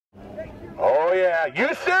Oh yeah,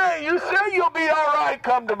 you say you'll be all right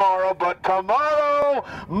come tomorrow, but tomorrow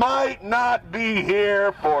might not be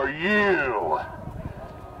here for you.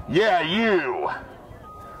 Yeah, you.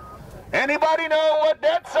 Anybody know what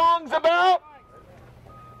that song's about?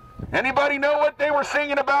 Anybody know what they were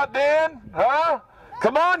singing about then? Huh?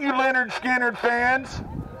 Come on, you Lynyrd Skynyrd fans.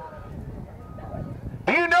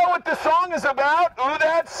 Do you know what the song is about? Ooh,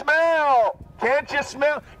 that smell. Can't you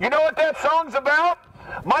smell? You know what that song's about?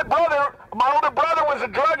 My older brother was a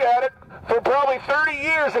drug addict for probably 30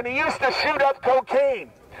 years, and he used to shoot up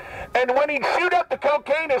cocaine. And when he'd shoot up the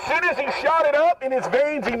cocaine, as soon as he shot it up in his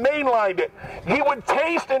veins, he mainlined it. He would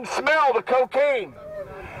taste and smell the cocaine.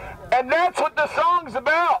 And that's what the song's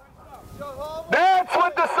about. That's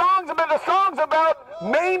what the song's about. The song's about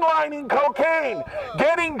mainlining cocaine,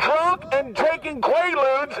 getting drunk and taking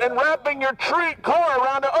Quaaludes and wrapping your car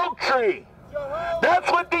around an oak tree.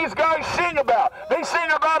 That's what these guys sing about. They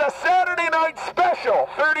sing about a Saturday night special,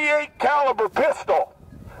 38 caliber pistol.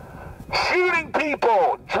 Shooting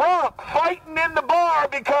people, drunk, fighting in the bar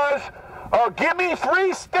because, oh, give me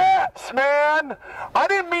 3 steps, man. I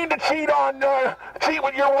didn't mean to cheat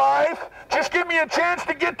with your wife. Just give me a chance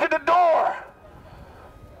to get to the door.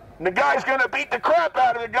 And the guy's gonna beat the crap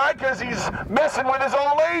out of the guy because he's messing with his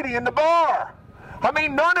old lady in the bar. I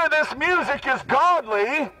mean, none of this music is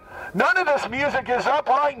godly. None of this music is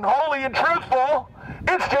upright and holy and truthful.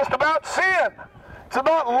 It's just about sin. It's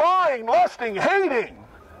about lying, lusting, hating.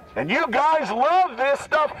 And you guys love this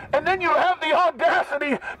stuff, and then you have the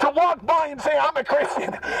audacity to walk by and say, I'm a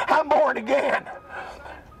Christian, I'm born again.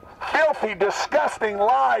 Filthy, disgusting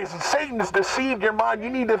lies. Satan has deceived your mind.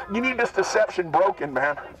 You need this deception broken,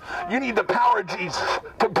 man. You need the power of Jesus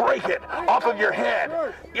to break it off of your head.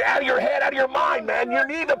 Out of your head, out of your mind, man. You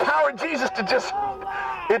need the power of Jesus to just,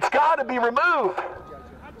 it's got to be removed.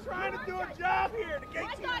 I'm trying to do a job here to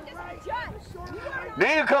get you right.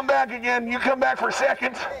 Then you come back again. You come back for a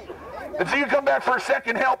second. And so you come back for a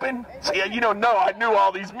second helping. So yeah, you don't know I knew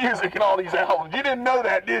all these music and all these albums. You didn't know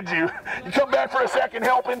that, did you? You come back for a second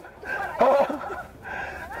helping.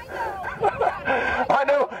 I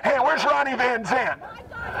know. Hey, where's Ronnie Van Zant?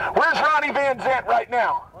 Where's Ronnie Van Zant right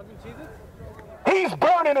now? He's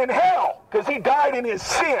burning in hell because he died in his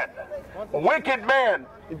sin. Wicked man.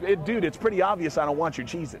 Dude, it's pretty obvious I don't want your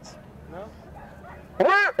Cheez-Its.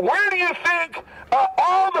 Where do you think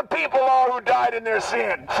all the people are who died in their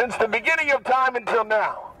sin since the beginning of time until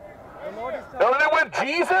now? Are they with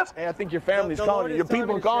Jesus? Hey, I think your family's calling you. Your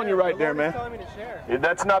people are calling you right there, man. Yeah,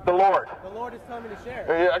 that's not the Lord. The Lord is telling me to share.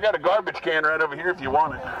 Hey, I got a garbage can right over here if you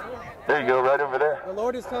want it. There you go, right over there. The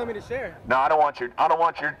Lord is telling me to share. No, I don't want your.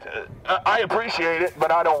 I appreciate it,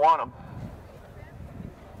 but I don't want them.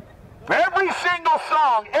 Every single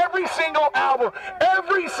song, every single album,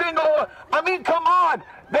 I mean, come on.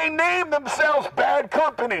 They name themselves Bad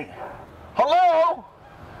Company. Hello?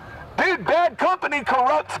 Dude, bad company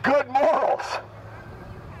corrupts good morals.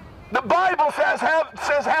 The Bible says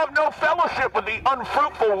have no fellowship with the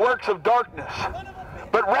unfruitful works of darkness,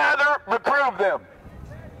 but rather reprove them.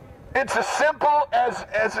 It's as simple as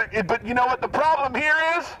but you know what the problem here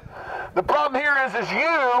is? The problem here is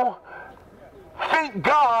you think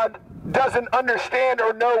God doesn't understand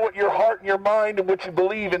or know what your heart and your mind and what you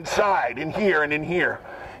believe inside, in here and in here.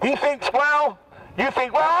 He thinks, well, you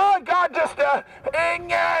think, well, God just,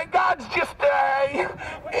 God's just,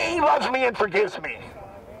 he loves me and forgives me.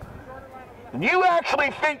 And you actually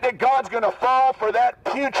think that God's going to fall for that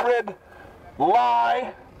putrid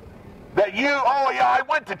lie that you, oh yeah, I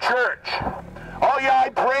went to church. Oh yeah, I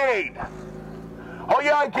prayed. Oh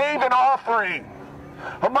yeah, I gave an offering.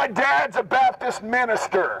 Oh, my dad's a Baptist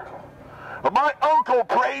minister. My uncle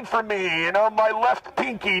prayed for me, and my left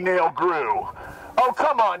pinky nail grew. Oh,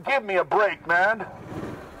 come on, give me a break, man.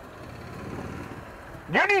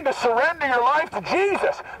 You need to surrender your life to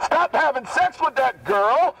Jesus. Stop having sex with that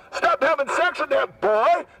girl. Stop having sex with that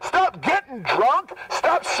boy. Stop getting drunk.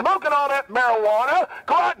 Stop smoking all that marijuana.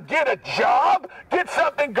 Go out and get a job. Get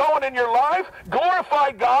something going in your life.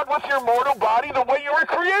 Glorify God with your mortal body the way you were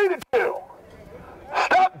created to.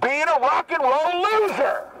 Stop being a rock and roll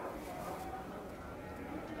loser.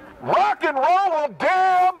 Rock and roll will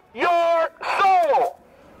damn your soul.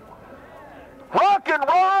 Rock and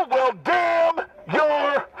roll will damn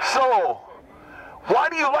your soul. Why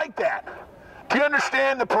do you like that? Do you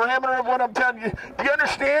understand the parameter of what I'm telling you? Do you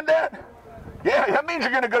understand that? Yeah, that means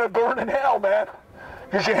you're going to go to burn in hell, man,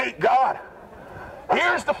 because you hate God.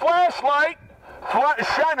 Here's the flashlight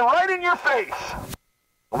shining right in your face.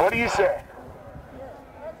 What do you say?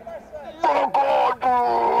 Oh, God,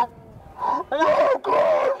 dude. Oh,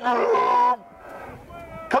 God, dude.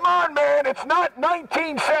 Come on, man. It's not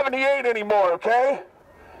 1978 anymore, okay?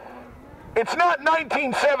 It's not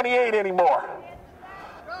 1978 anymore.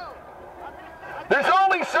 There's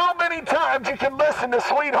only so many times you can listen to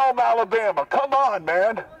Sweet Home Alabama. Come on,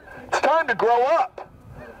 man. It's time to grow up.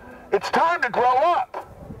 It's time to grow up.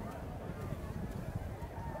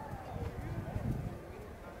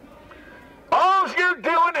 All you're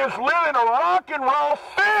doing is living a rock and roll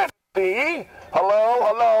fantasy. Hello,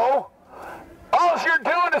 hello. All you're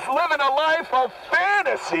doing is living a life of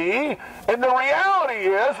fantasy, and the reality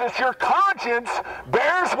is your conscience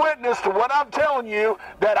bears witness to what I'm telling you,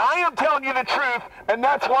 that I am telling you the truth, and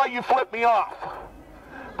that's why you flip me off.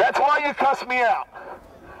 That's why you cuss me out.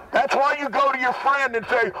 That's why you go to your friend and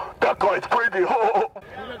say, that guy's crazy.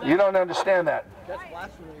 You don't understand that.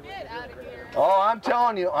 Oh, I'm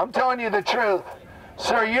telling you the truth.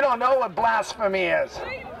 Sir, you don't know what blasphemy is.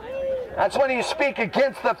 That's when you speak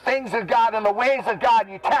against the things of God and the ways of God.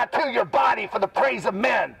 You tattoo your body for the praise of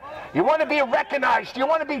men. You want to be recognized. You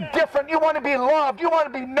want to be different. You want to be loved. You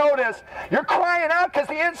want to be noticed. You're crying out because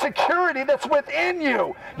the insecurity that's within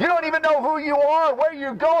you. You don't even know who you are, where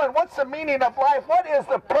you're going, what's the meaning of life, what is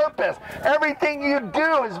the purpose. Everything you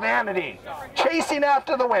do is vanity. Chasing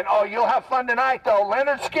after the wind. Oh, you'll have fun tonight, though.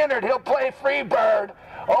 Leonard Skinner, he'll play Freebird.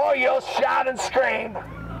 Oh, you'll shout and scream.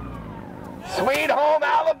 Sweet Home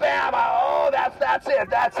Alabama. Oh, that's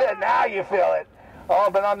it. Now you feel it. Oh,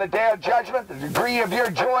 but on the day of judgment, the degree of your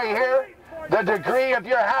joy here, the degree of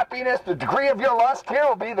your happiness, the degree of your lust here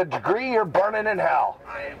will be the degree you're burning in hell.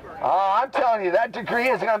 Oh, I'm telling you, that degree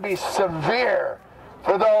is going to be severe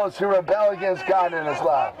for those who rebel against God and His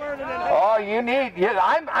love. Oh,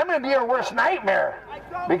 I'm going to be your worst nightmare,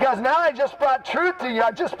 because now I just brought truth to you.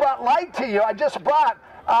 I just brought light to you. I just brought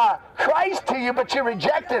Christ to you, but you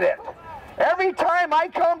rejected it. Every time I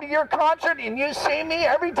come to your concert and you see me,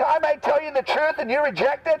 every time I tell you the truth and you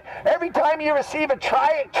reject it, every time you receive a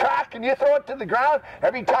track and you throw it to the ground,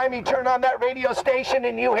 every time you turn on that radio station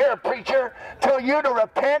and you hear a preacher tell you to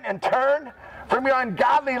repent and turn from your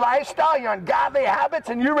ungodly lifestyle, your ungodly habits,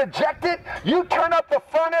 and you reject it, you turn up the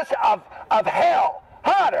furnace of hell.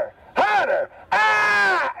 Hotter, hotter,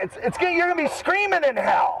 ah! You're going to be screaming in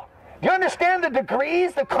hell. Do you understand the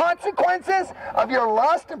degrees, the consequences of your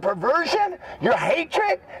lust and perversion? Your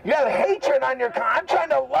hatred? You have hatred on your conscience. I'm trying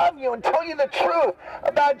to love you and tell you the truth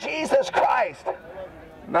about Jesus Christ.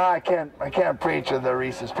 No, I can't preach with the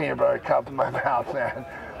Reese's peanut butter cup in my mouth, man.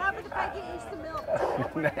 How about if I get you some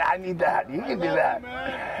milk? I need that. You can do that.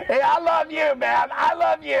 Hey, I love you, man. I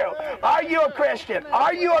love you. Are you a Christian?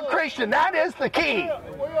 Are you a Christian? That is the key.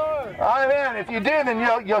 Oh, man, if you do,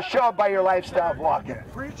 then you'll show up by your lifestyle of walking.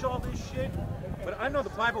 Preach all this shit, but I know the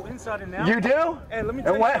Bible inside and out. You do? Hey, let me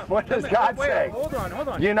tell you something. What does God say? Hold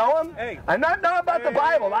on. You know Him? Hey. I'm not knowing about the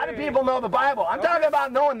Bible. A lot of people know the Bible. I'm talking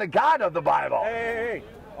about knowing the God of the Bible. Hey.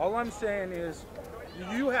 All I'm saying is,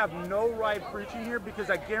 you have no right preaching here, because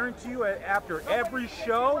I guarantee you after every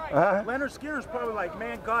show, Leonard Skinner's probably like,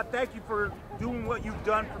 man, God, thank you for doing what you've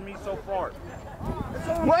done for me so far.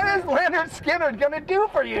 What is Leonard Skinner going to do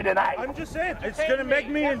for you tonight? I'm just saying, it's going to make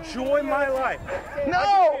me enjoy my life.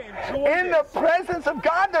 No! In the presence of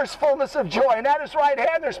God, there's fullness of joy, and at His right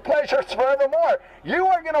hand, there's pleasures forevermore. You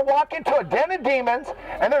are going to walk into a den of demons,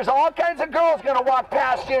 and there's all kinds of girls going to walk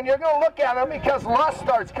past you, and you're going to look at them because lust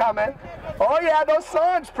starts coming. Oh yeah, those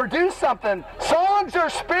songs produce something. Songs are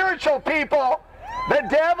spiritual, people. The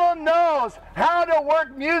devil knows how to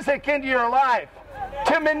work music into your life.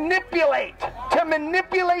 To manipulate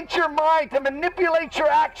your mind, to manipulate your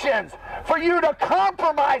actions, for you to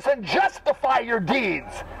compromise and justify your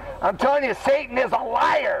deeds. I'm telling you, Satan is a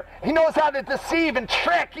liar. He knows how to deceive and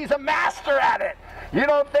trick. He's a master at it. You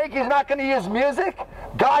don't think he's not going to use music?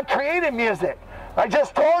 God created music. I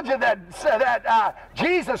just told you that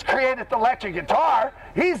Jesus created the electric guitar.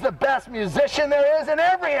 He's the best musician there is in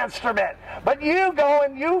every instrument. But you go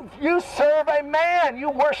and you serve a man. You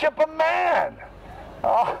worship a man.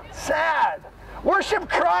 Oh, sad. Worship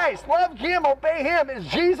Christ. Love Him. Obey Him. Is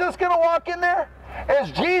Jesus going to walk in there? Is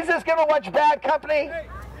Jesus going to watch Bad Company?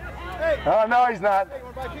 Oh, no, He's not.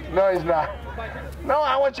 No, He's not. No,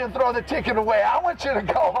 I want you to throw the ticket away. I want you to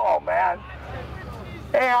go home, man.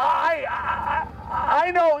 Hey,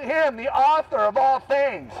 I know Him, the author of all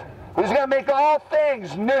things, who's going to make all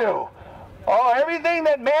things new. Oh, everything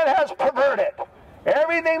that man has perverted,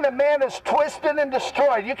 everything that man has twisted and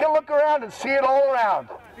destroyed, you can look around and see it all around.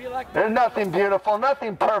 There's nothing beautiful,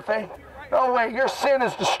 nothing perfect. No way, your sin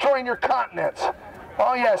is destroying your continence.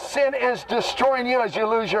 Oh yes, sin is destroying you as you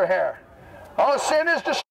lose your hair. Oh, sin is destroying